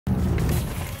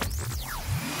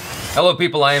Hello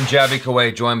people, I am Jaby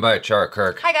KOAY, joined by ACHARA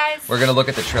KIRK. Hi guys. We're gonna look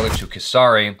at the trailer to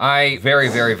Kesari. I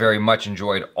very much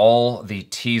enjoyed all the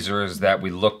teasers that we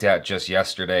looked at just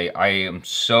yesterday. I am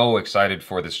so excited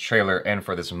for this trailer and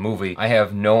for this movie. I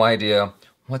have no idea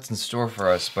what's in store for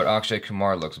us, but Akshay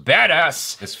Kumar looks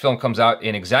badass! This film comes out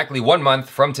in exactly 1 month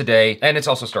from today, and it's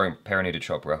also starring Parineeti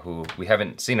Chopra, who we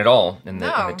haven't seen at all in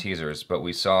the teasers, but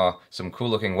we saw some cool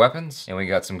looking weapons, and we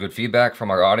got some good feedback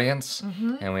from our audience,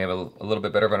 and we have a little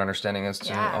bit better of an understanding as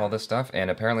to all this stuff,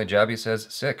 and apparently Jaby says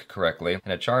sick correctly,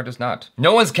 and ACHARA does not.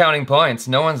 No one's counting points,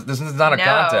 this is not a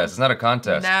contest, it's not a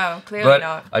contest. No, clearly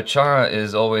not. But ACHARA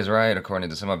is always right, according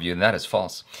to some of you, and that is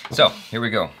false. So, here we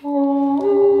go.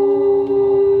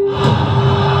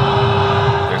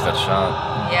 There's that shot.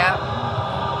 Yeah.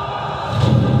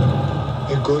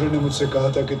 एक गोरे ने मुझसे कहा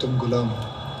था कि तुम गुलाम हो,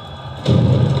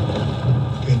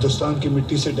 कि हिंदुस्तान की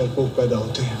मिट्टी से डरपोक पैदा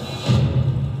होते हैं।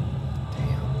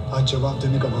 आज जवाब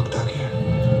देने का वक्त आ गया है।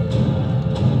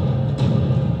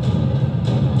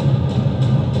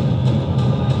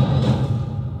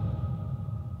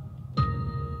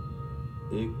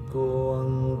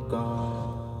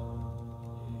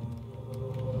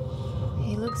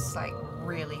 He looks like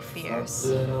really fierce.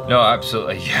 No,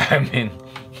 absolutely. Yeah, I mean,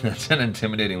 that's an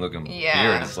intimidating looking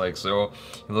beard. It's like so.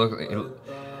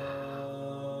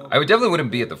 I definitely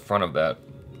wouldn't be at the front of that,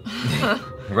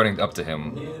 running up to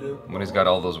him when he's got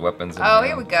all those weapons. And, oh,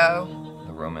 here we go.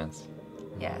 The romance.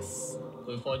 Yes.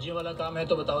 कोई फौजी वाला काम है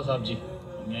तो बताओ साहब जी।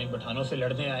 हम यहाँ पठानों से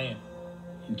लड़ने आए हैं,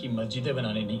 इनकी मस्जिदें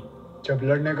बनाने नहीं। जब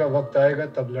लड़ने का वक्त आएगा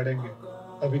तब लड़ेंगे।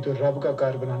 अभी तो रब का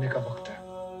कार बनाने का वक्त है।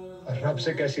 और रब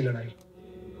से कैसी लड़ाई?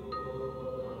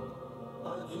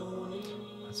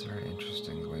 That's very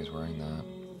interesting the way he's wearing that.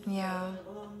 Yeah.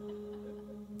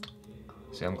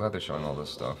 See, I'm glad they're showing all this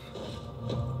stuff.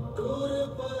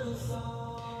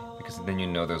 Because then you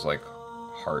know there's like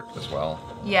heart as well.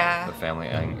 Yeah. The family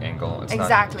angle. It's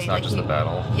exactly. Not like just the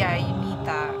battle. Yeah, you need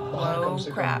that. Whoa,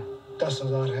 crap.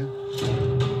 10,000 हैं।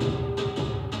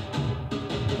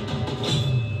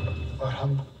 और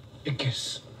हम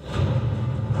 21।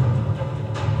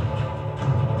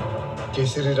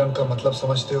 केसरी रंग का मतलब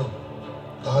समझते हो?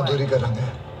 बहादुरी का रंग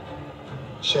है,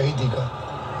 शहीदी का।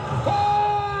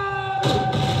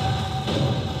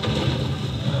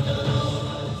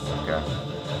 Okay.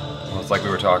 Well, it's like we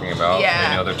were talking about. Yeah.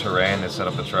 They know their terrain. They set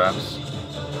up the traps.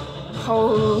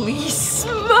 Holy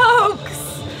smokes!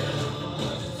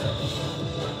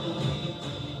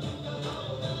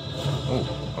 Oh.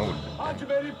 आज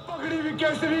मेरी पगड़ी भी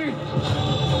केसरी,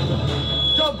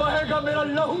 जब बहेगा मेरा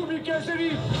लहू भी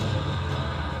केसरी,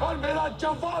 और मेरा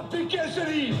जवाब भी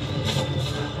केसरी।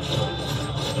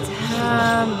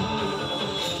 Damn.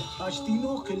 आज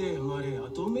तीनों किले हमारे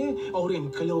हाथों में और इन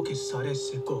किलों के सारे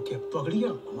सिक्कों के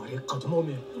पगड़ियां हमारे कदमों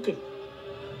में।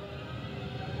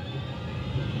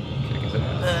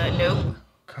 Nope.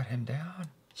 Cut him down.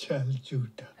 चल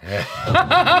झूठा।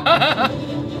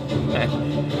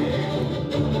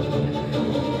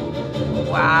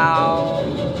 Wow.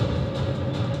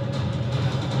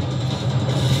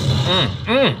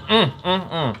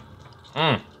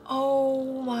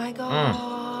 Oh my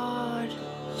god.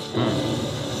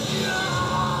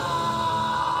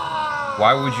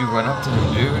 Why would you run up to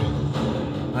him, dude?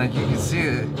 Like, you can see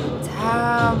it.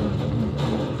 Damn.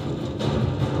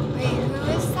 Wait, who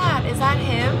is that? Is that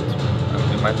him?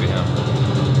 It might be him.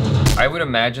 I would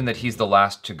imagine that he's the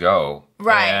last to go.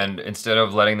 Right. And instead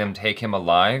of letting them take him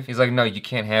alive, he's like, no, you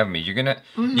can't have me. You're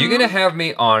gonna have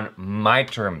me on my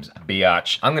terms,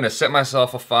 biatch. I'm gonna set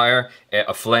myself afire,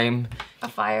 a flame. A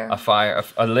fire.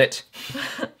 A lit.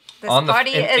 This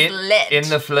party is lit. In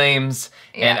the flames,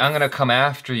 and I'm gonna come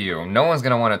after you. No one's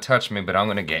gonna wanna touch me, but I'm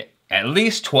gonna get at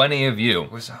least 20 of you.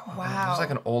 It was like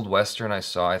an old Western I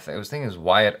saw. I was thinking it was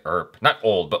Wyatt Earp. Not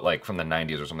old, but like from the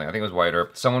 90s or something. I think it was Wyatt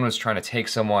Earp. Someone was trying to take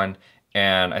someone,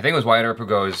 and I think it was Wyatt Earp who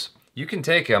goes, you can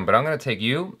take him, but I'm gonna take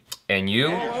you, and you.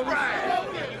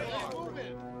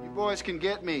 You boys can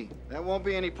get me. That won't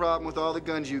be any problem with all the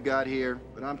guns you got here,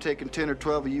 but I'm taking 10 or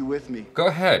 12 of you with me. Go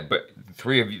ahead, but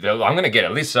 3 of you, I'm gonna get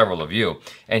at least several of you.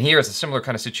 And here it's a similar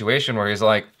kind of situation where he's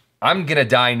like, I'm gonna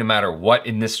die no matter what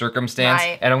in this circumstance,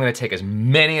 and I'm gonna take as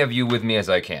many of you with me as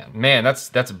I can. Man,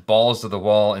 that's balls to the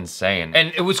wall insane.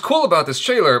 And what's cool about this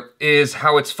trailer is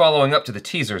how it's following up to the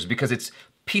teasers, because it's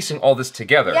piecing all this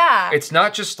together. Yeah. It's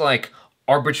not just like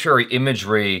arbitrary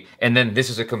imagery and then this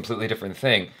is a completely different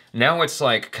thing. Now it's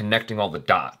like connecting all the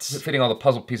dots, fitting all the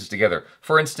puzzle pieces together.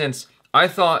 For instance, I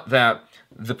thought that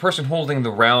the person holding the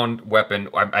round weapon,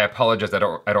 I apologize, I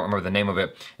don't remember the name of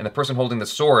it, and the person holding the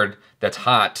sword that's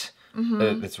hot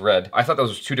It's red. I thought those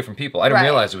was two different people. I didn't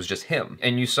realize it was just him.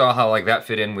 And you saw how like that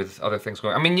fit in with other things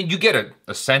going on. I mean, you get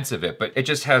a sense of it, but it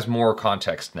just has more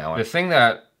context now. The thing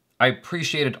that I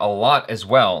appreciated a lot as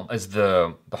well as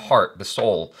the heart, the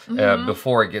soul,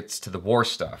 before it gets to the war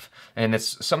stuff. And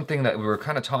it's something that we were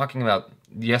kind of talking about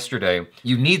yesterday.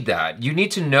 You need that. You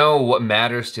need to know what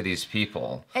matters to these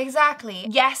people. Exactly.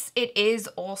 Yes, it is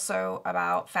also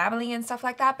about family and stuff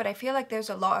like that, but I feel like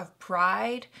there's a lot of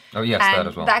pride. Oh yes, and that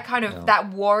as well. That kind of, that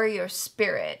warrior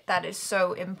spirit that is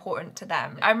so important to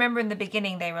them. I remember in the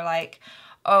beginning they were like,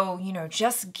 oh, you know,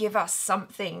 just give us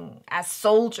something as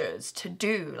soldiers to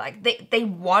do. Like they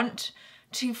want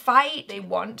to fight. They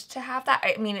want to have that.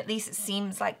 I mean, at least it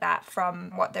seems like that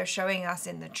from what they're showing us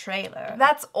in the trailer.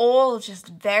 That's all just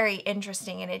very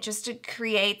interesting, and it just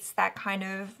creates that kind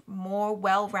of more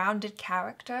well-rounded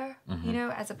character, you know,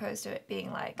 as opposed to it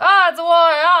being like, oh, it's a war,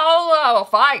 I'll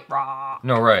fight, rah.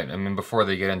 No, right. I mean, before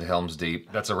they get into Helm's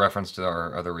Deep, that's a reference to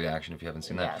our other reaction if you haven't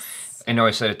seen that. Yes. I know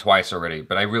I said it twice already,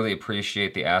 but I really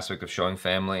appreciate the aspect of showing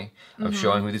family, of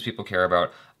showing who these people care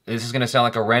about. This is gonna sound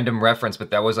like a random reference, but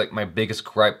that was like my biggest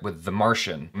gripe with The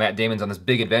Martian. Matt Damon's on this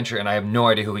big adventure and I have no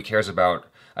idea who he cares about.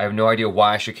 I have no idea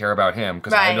why I should care about him,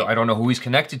 because I don't know who he's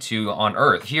connected to on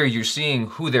Earth. Here you're seeing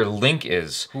who their link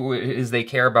is, who is they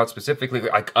care about specifically,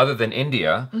 like other than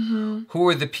India. Who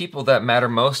are the people that matter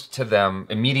most to them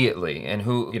immediately, and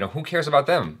who, you know, who cares about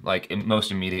them like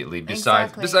most immediately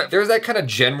besides, there's that kind of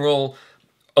general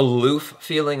aloof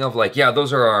feeling of like, yeah,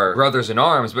 those are our brothers in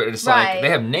arms, but it's like they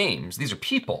have names. These are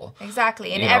people.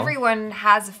 Exactly. And everyone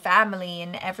has a family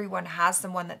and everyone has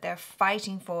someone that they're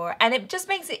fighting for. And it just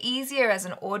makes it easier as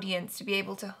an audience to be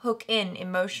able to hook in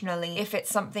emotionally if it's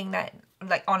something that,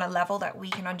 like, on a level that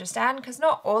we can understand, because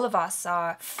not all of us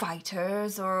are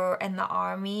fighters or in the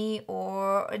army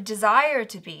or desire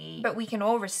to be, but we can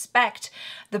all respect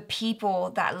the people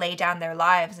that lay down their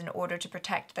lives in order to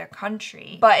protect their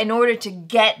country. But in order to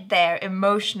get there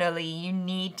emotionally, you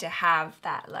need to have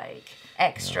that, like,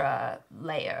 extra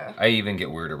layer. I even get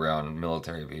weird around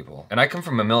military people. And I come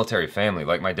from a military family.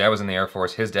 Like, my dad was in the Air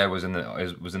Force, his dad was in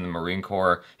the Marine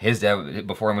Corps, his dad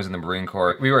before him was in the Marine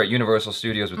Corps. We were at Universal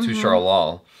Studios with Tushar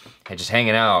Lal and just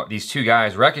hanging out. These two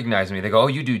guys recognized me. They go, oh,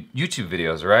 you do YouTube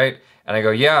videos, right? And I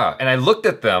go, yeah. And I looked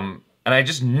at them and I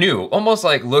just knew, almost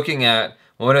like looking at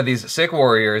one of these sick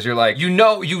warriors, you're like, you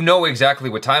know exactly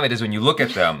what time it is when you look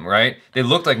at them, right? They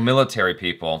look like military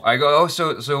people. I go, oh,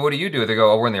 so what do you do? They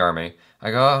go, oh, we're in the Army. I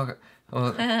go, oh,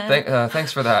 well,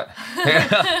 thanks for that.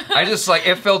 I just like,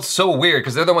 it felt so weird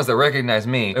because they're the ones that recognized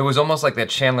me. It was almost like that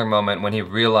Chandler moment when he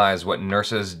realized what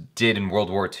nurses did in World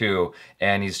War II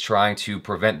and he's trying to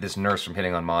prevent this nurse from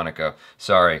hitting on Monica.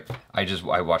 Sorry,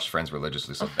 I watched Friends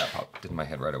religiously, so that popped in my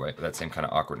head right away. That same kind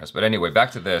of awkwardness. But anyway,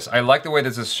 back to this. I like the way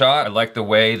this is shot. I like the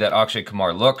way that Akshay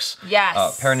Kumar looks.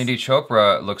 Yes. Parineeti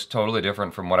Chopra looks totally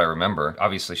different from what I remember.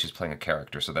 Obviously, she's playing a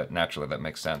character, so that naturally that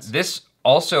makes sense. This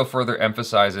also further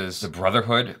emphasizes the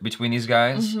brotherhood between these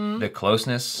guys, the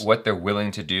closeness, what they're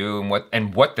willing to do,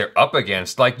 and what they're up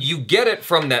against. Like, you get it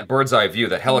from that bird's eye view,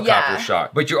 that helicopter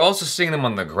shot, but you're also seeing them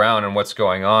on the ground and what's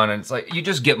going on, and it's like, you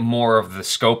just get more of the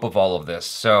scope of all of this.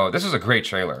 So this is a great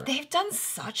trailer. They've done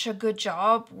such a good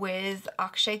job with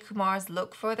Akshay Kumar's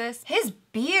look for this. His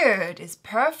beard is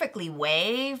perfectly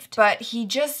waved, but he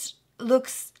just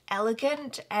looks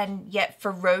elegant and yet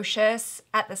ferocious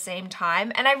at the same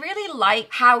time. And I really like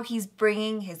how he's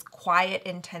bringing his quiet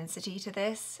intensity to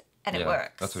this, and it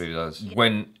works. That's what he does.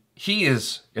 When he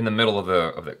is in the middle of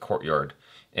the courtyard,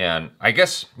 and I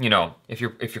guess, you know, if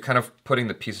you're kind of putting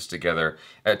the pieces together,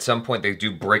 at some point they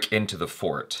do break into the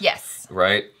fort. Yes.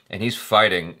 Right? And he's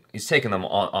fighting, he's taking them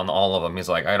on all of them. He's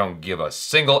like, I don't give a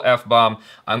single F-bomb.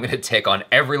 I'm gonna take on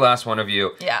every last one of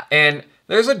you. Yeah. And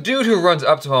there's a dude who runs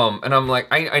up to him, and I'm like,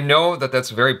 I know that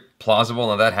that's very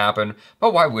plausible and that happened,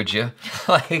 but why would you?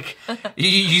 Like,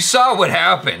 you saw what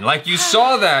happened. Like, you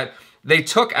saw that they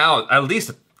took out at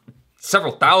least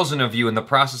several thousand of you in the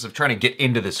process of trying to get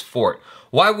into this fort.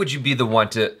 Why would you be the one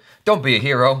to, don't be a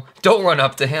hero, don't run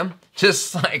up to him.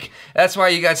 Just like, that's why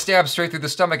you got stabbed straight through the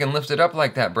stomach and lifted up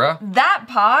like that, bruh. That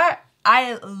part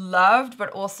I loved, but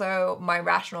also my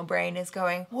rational brain is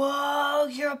going, whoa,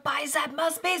 your bicep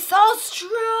must be so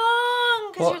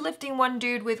strong, because you're lifting one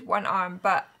dude with one arm,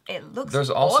 but it looks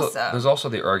awesome. There's also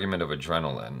the argument of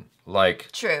adrenaline.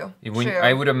 Like, true.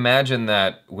 I would imagine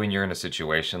that when you're in a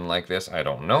situation like this, I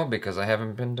don't know because I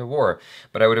haven't been to war,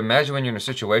 but I would imagine when you're in a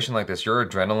situation like this, your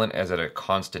adrenaline is at a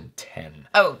constant 10.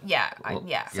 Oh, yeah,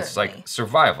 yeah, It's certainly. like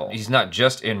survival. He's not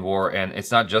just in war, and it's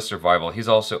not just survival. He's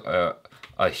also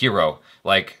a hero.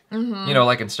 Like, you know,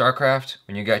 like in StarCraft,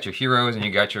 when you got your heroes and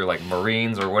you got your like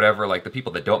Marines or whatever, like the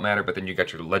people that don't matter, but then you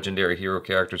got your legendary hero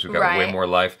characters who got way more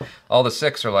life. All the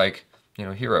 6 are like, you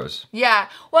know, heroes. Yeah.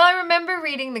 Well, I remember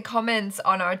reading the comments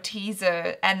on our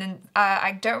teaser, and then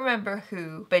I don't remember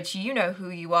who, but you know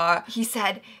who you are. He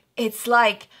said, it's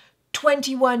like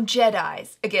 21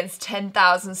 Jedis against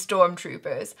 10,000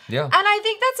 stormtroopers. Yeah. And I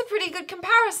think that's a pretty good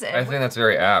comparison. I think that's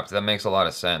very apt. That makes a lot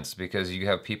of sense because you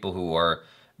have people who are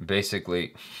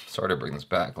basically, sorry to bring this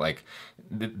back, like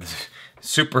the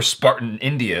super Spartan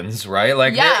Indians, right?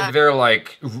 Like they're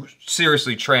like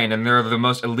seriously trained and they're the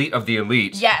most elite of the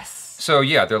elite. Yes. So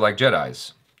yeah, they're like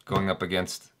Jedis going up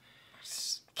against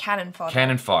cannon fodder.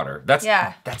 Cannon fodder. That's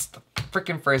the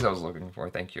freaking phrase I was looking for.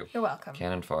 Thank you. You're welcome.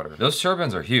 Cannon fodder. Those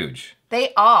turbines are huge.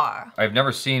 They are. I've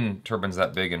never seen turbines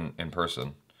that big in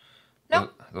person.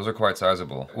 Nope. Those are quite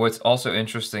sizable. What's also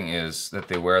interesting is that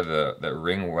they wear the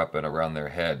ring weapon around their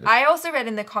head. I also read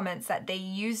in the comments that they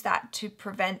use that to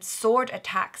prevent sword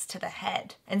attacks to the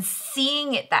head. And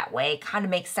seeing it that way kind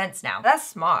of makes sense now. That's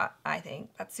smart, I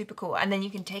think. That's super cool. And then you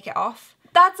can take it off.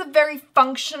 That's a very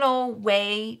functional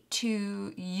way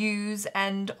to use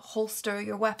and holster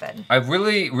your weapon. I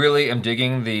really am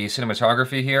digging the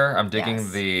cinematography here. I'm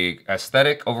digging the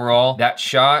aesthetic overall. That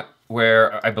shot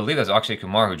where I believe that's Akshay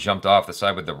Kumar who jumped off the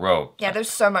side with the rope. Yeah, there's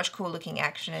so much cool looking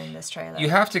action in this trailer. You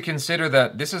have to consider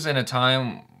that this is in a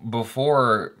time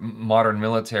before modern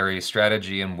military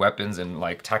strategy and weapons and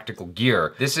like tactical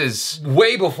gear. This is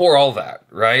way before all that,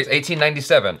 right?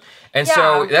 1897. And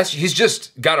so he's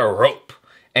just got a rope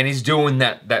and he's doing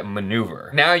that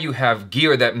maneuver. Now you have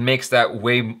gear that makes that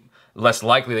way less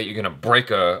likely that you're gonna break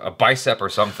a bicep or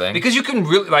something. Because you can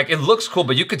really, like, it looks cool,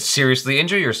 but you could seriously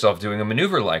injure yourself doing a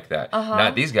maneuver like that.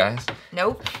 Not these guys.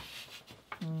 Nope.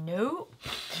 Nope.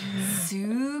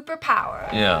 Super power.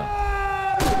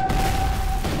 Yeah.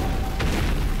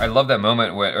 I love that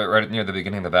moment when, right near the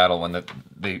beginning of the battle when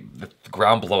the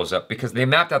ground blows up because they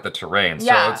mapped out the terrain.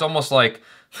 So it's almost like,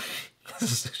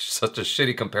 this is such a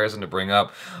shitty comparison to bring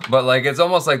up, but like it's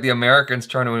almost like the Americans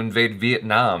trying to invade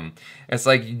Vietnam. It's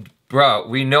like, bro,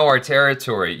 we know our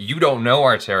territory. You don't know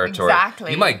our territory.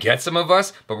 Exactly. You might get some of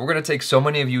us, but we're gonna take so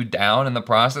many of you down in the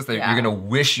process that you're gonna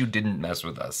wish you didn't mess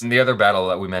with us. And the other battle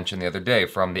that we mentioned the other day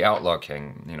from the Outlaw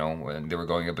King, you know, when they were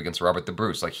going up against Robert the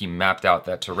Bruce, like he mapped out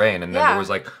that terrain and then there was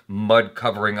like mud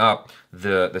covering up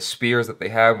the spears that they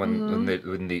had when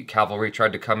the cavalry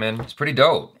tried to come in. It's pretty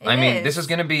dope. I mean, this is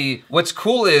gonna be, what's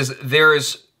cool is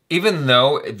even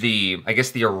though I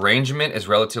guess the arrangement is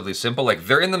relatively simple, like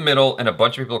they're in the middle and a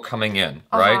bunch of people are coming in,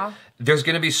 right? There's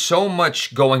gonna be so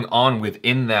much going on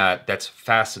within that's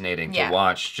fascinating to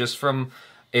watch, just from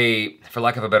for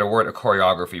lack of a better word, a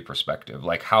choreography perspective,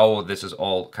 like how this is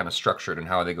all kind of structured and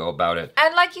how they go about it.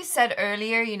 And like you said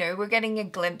earlier, you know, we're getting a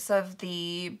glimpse of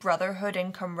the brotherhood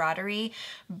and camaraderie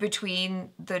between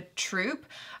the troupe.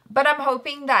 But I'm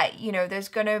hoping that, you know, there's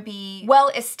gonna be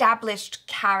well-established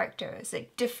characters,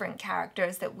 like different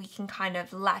characters that we can kind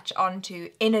of latch onto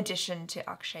in addition to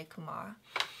Akshay Kumar,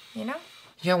 you know?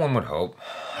 Yeah, one would hope.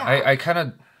 Yeah. I kind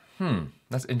of,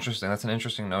 that's interesting. That's an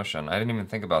interesting notion. I didn't even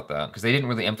think about that because they didn't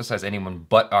really emphasize anyone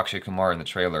but Akshay Kumar in the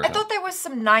trailer. I thought there was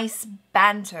some nice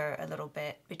banter a little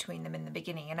bit between them in the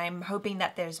beginning, and I'm hoping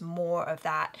that there's more of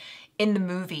that in the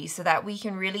movie so that we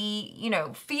can really, you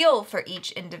know, feel for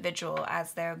each individual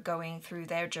as they're going through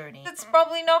their journey. It's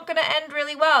probably not going to end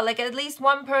really well. Like at least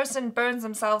one person burns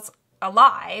themselves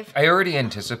alive. I already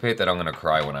anticipate that I'm going to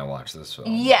cry when I watch this film.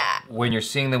 Yeah. When you're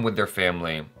seeing them with their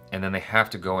family and then they have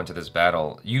to go into this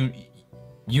battle, you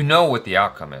know what the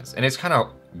outcome is. And it's kind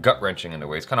of gut-wrenching in a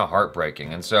way. It's kind of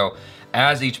heartbreaking. And so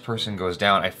as each person goes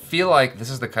down, I feel like this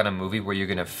is the kind of movie where you're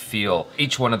gonna feel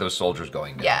each one of those soldiers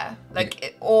going down. Yeah,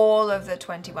 like all of the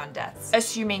 21 deaths,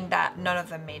 assuming that none of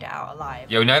them made it out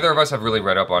alive. Yeah, neither of us have really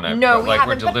read up on it. No, but, we like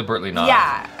haven't, we're deliberately not.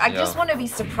 Yeah, I just want to be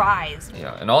surprised.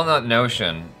 Yeah, and on that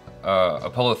notion,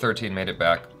 Apollo 13 made it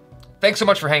back. Thanks so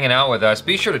much for hanging out with us.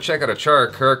 Be sure to check out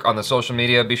ACHARA KIRK on the social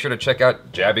media. Be sure to check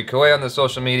out Jaby KOAY on the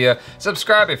social media.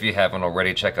 Subscribe if you haven't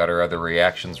already. Check out our other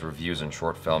reactions, reviews, and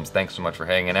short films. Thanks so much for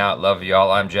hanging out. Love y'all.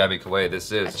 I'm Jaby KOAY.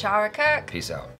 This is ACHARA KIRK. Peace out.